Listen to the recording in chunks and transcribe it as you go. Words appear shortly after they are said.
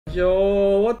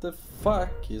Yo, what the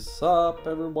fuck is up,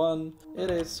 everyone?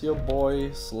 It is your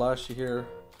boy Zlashy here,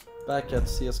 back at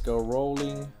CSGO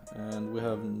rolling, and we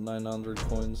have 900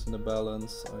 coins in the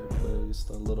balance. I placed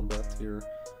a little bet here.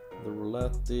 The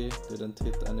roulette didn't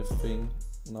hit anything,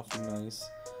 nothing nice.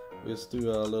 We just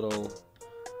do a little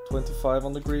 25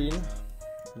 on the green,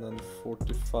 and then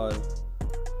 45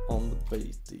 on the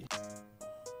baity.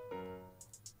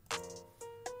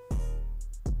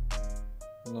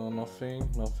 No, nothing.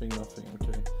 Okay,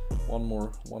 one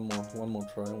more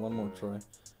try.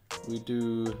 We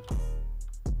do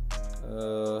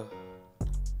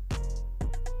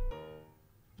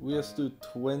we just do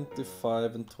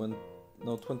 25 and 20,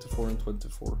 no, 24 and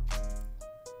 24.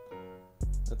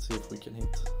 Let's see if we can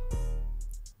hit.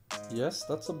 Yes,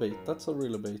 that's a bait. That's a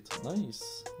real bait.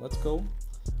 Nice. Let's go.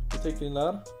 We're taking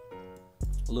that.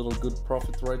 A little good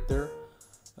profit right there.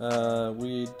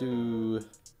 We do.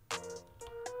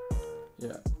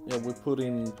 Yeah, we put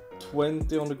in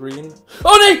 20 on the green.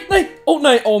 Oh, no! Oh,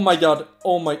 no! Oh my god!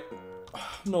 Oh my...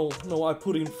 No, I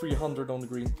put in 300 on the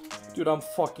green. Dude, I'm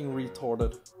fucking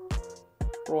retarded.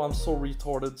 Bro, I'm so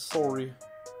retarded, sorry.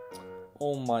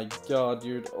 Oh my god,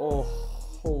 dude. Oh,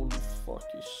 holy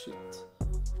fucking shit.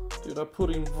 Dude, I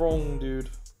put in wrong, dude.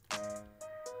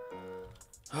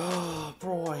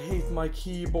 Bro, I hate my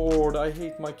keyboard.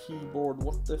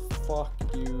 What the fuck,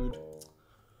 dude?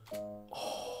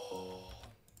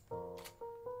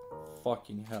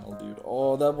 Fucking hell, dude.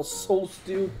 Oh, that was so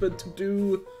stupid to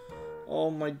do.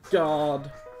 Oh my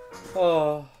god.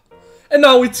 Oh. And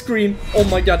now it's green. Oh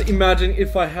my god, imagine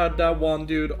if I had that one,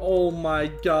 dude. Oh my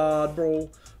god,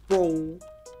 bro.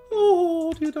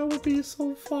 Oh, dude, that would be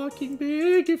so fucking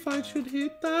big if I should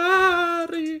hit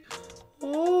that.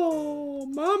 Oh,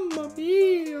 mamma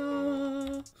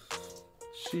mia.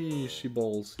 She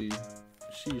ballsy.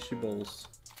 She balls.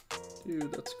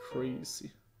 Dude, that's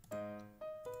crazy.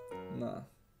 Nah,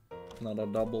 not a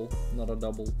double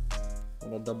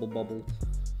bubble.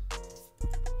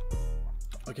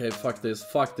 Okay, fuck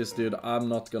this, dude. I'm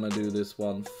not gonna do this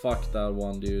one. Fuck that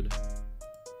one, dude.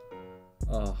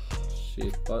 Oh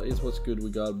shit, but it was good. We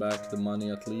got back the money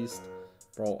at least,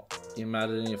 bro.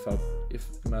 Imagine if I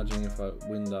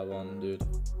win that one, dude.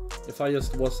 If I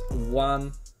just was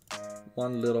one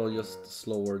little just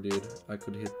slower, dude, I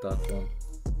could hit that one.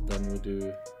 Then we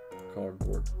do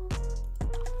cardboard.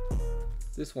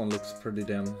 This one looks pretty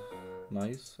damn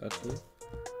nice, actually.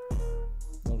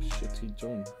 Oh shit, he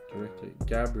joined directly.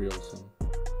 Gabrielson.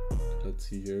 Let's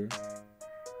see here.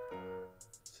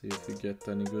 See if we get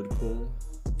any good pull.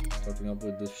 Starting up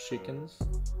with the chickens.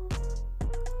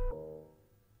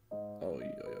 Oh,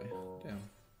 damn.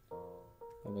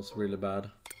 That was really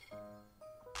bad.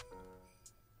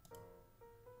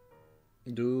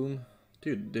 Doom.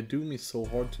 Dude, the Doom is so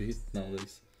hard to hit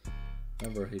nowadays.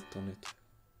 Never hit on it.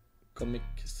 Comic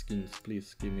skins,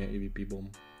 please give me an AVP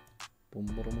bomb. Boom.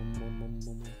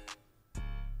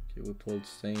 Okay, we pulled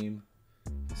same.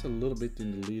 It's a little bit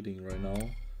in the leading right now.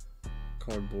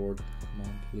 Cardboard, come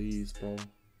on, please, bro.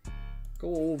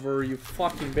 Go over, you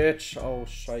fucking bitch. Oh,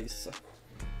 scheisse.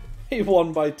 He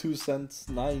won by 2 cents.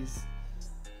 Nice.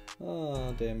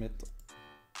 Ah, damn it.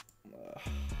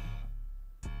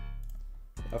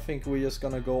 I think we're just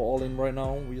gonna go all in right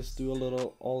now. We just do a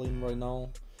little all in right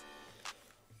now.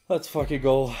 Let's fucking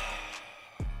go.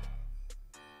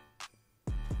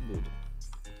 Dude,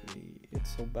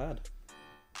 it's so bad.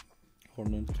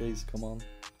 Hornet case, come on.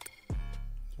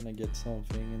 Can I get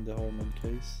something in the Hornet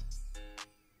case?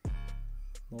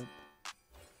 Nope.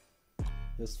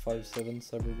 Just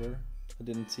 5/7s everywhere. I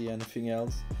didn't see anything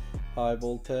else. High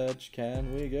voltage,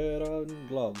 can we get on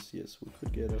gloves? Yes, we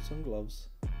could get us some gloves.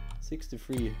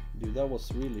 63, dude, that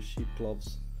was really cheap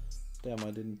gloves. Damn,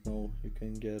 I didn't know you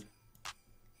can get.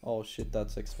 Oh shit,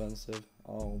 that's expensive.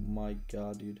 Oh my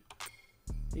god, dude.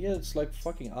 Yeah, it's like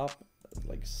fucking up,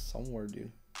 like somewhere,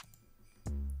 dude.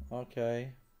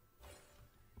 Okay.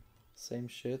 Same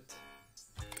shit.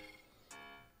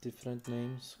 Different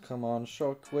names. Come on,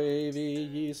 Shockwave,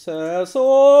 he says.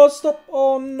 Oh, stop.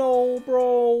 Oh no,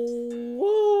 bro.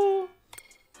 Oh.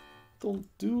 Don't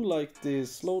do like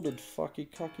this. Loaded fucking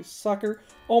cocky sucker.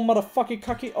 Oh, motherfucking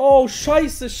cocky. Oh,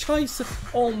 scheisse.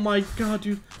 Oh my god,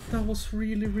 dude. That was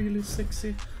really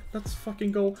sexy. Let's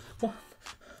fucking go.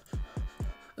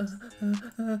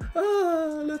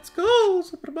 Let's go,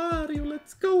 Super Mario.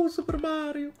 Let's go, Super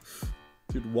Mario.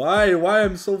 Dude, why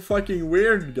I'm so fucking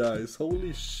weird, guys?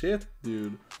 Holy shit,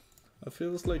 dude. I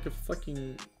feel like a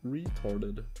fucking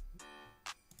retarded.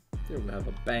 Here we have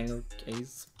a banger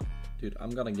case. Dude,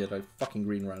 I'm gonna get a fucking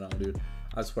green right now, dude.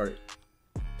 I swear.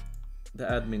 The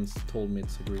admins told me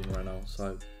it's a green right now,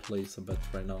 so I place a bet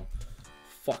right now.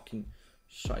 fucking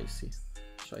shicey.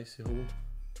 Shicey hole.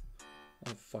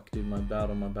 Oh fuck, dude, my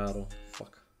battle.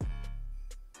 Fuck.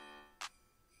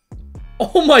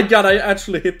 Oh my god, I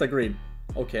actually hit the green.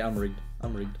 Okay, I'm rigged,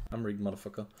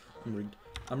 motherfucker.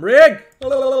 I'm rigged!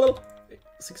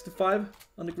 65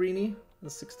 on the greenie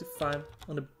and 65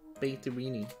 on the baity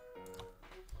weenie.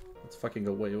 Let's fucking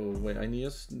go. Wait. I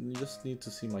just need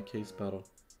to see my case battle.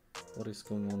 What is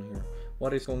going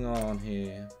on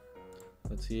here?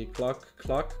 Let's see.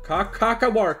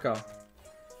 Kakawarka.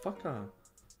 Fucka.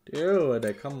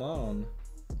 Dude, come on.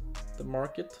 The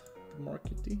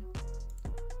markety.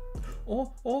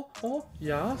 Oh,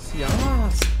 yes,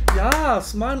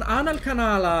 man,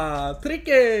 Anal-kanala.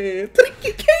 Tricky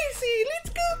Casey, let's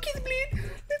go, Kidbleed,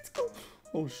 let's go.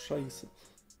 Oh,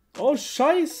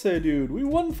 scheisse, dude, we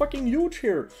won fucking huge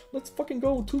here. Let's fucking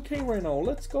go, 2K right now,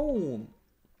 let's go.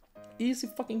 Easy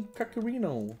fucking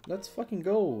Kakarino, let's fucking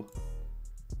go.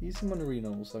 Easy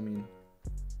Monerinos, I mean.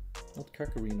 Not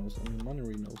Kakarinos, I mean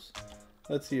Monerinos.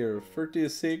 Let's hear,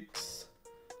 36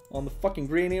 on the fucking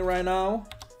greenie right now.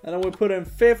 And then we put in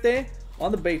 50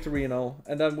 on the Baterino.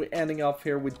 And then we're ending up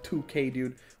here with 2K,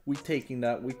 dude. We taking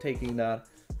that. We're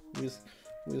just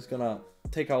gonna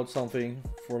take out something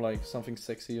for like something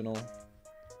sexy, you know.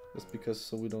 Just because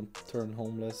so we don't turn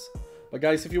homeless. But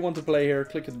guys, if you want to play here,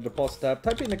 click the deposit tab.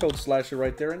 Type in the code Zlashy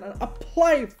right there. And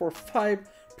apply for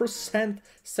 5%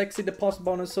 sexy deposit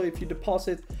bonus. So if you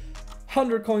deposit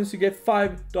 100 coins, you get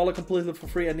 $5 completely for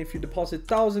free, and if you deposit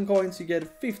 1,000 coins, you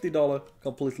get $50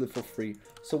 completely for free.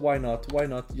 So why not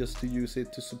just to use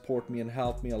it to support me and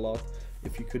help me a lot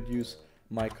if you could use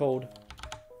my code.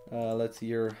 Let's see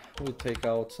here, we'll take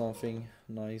out something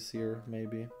nice here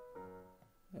maybe.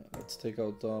 Let's take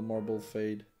out Marble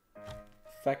Fade,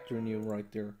 Factory New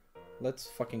right there. Let's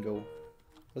fucking go,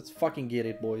 let's fucking get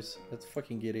it, boys, let's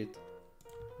fucking get it.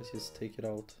 Let's just take it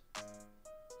out.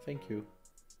 Thank you.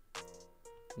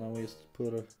 Now we just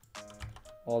put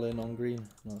all in on green.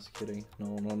 No, just kidding.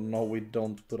 No, we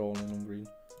don't put all in on green.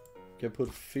 Okay,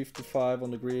 put 55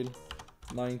 on the green.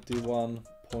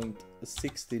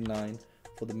 91.69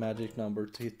 for the magic number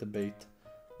to hit the bait.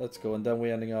 Let's go, and then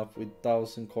we're ending up with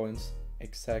 1,000 coins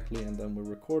exactly, and then we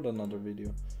record another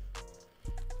video.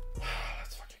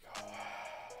 Let's fucking go.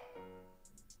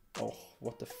 Oh,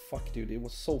 what the fuck, dude? It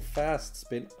was so fast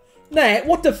spin. Nah,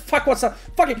 what the fuck was that?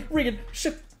 Fucking rigged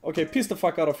shit. Okay, peace the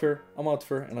fuck out of here. I'm out of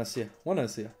here, and I see you when I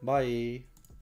see you. Bye.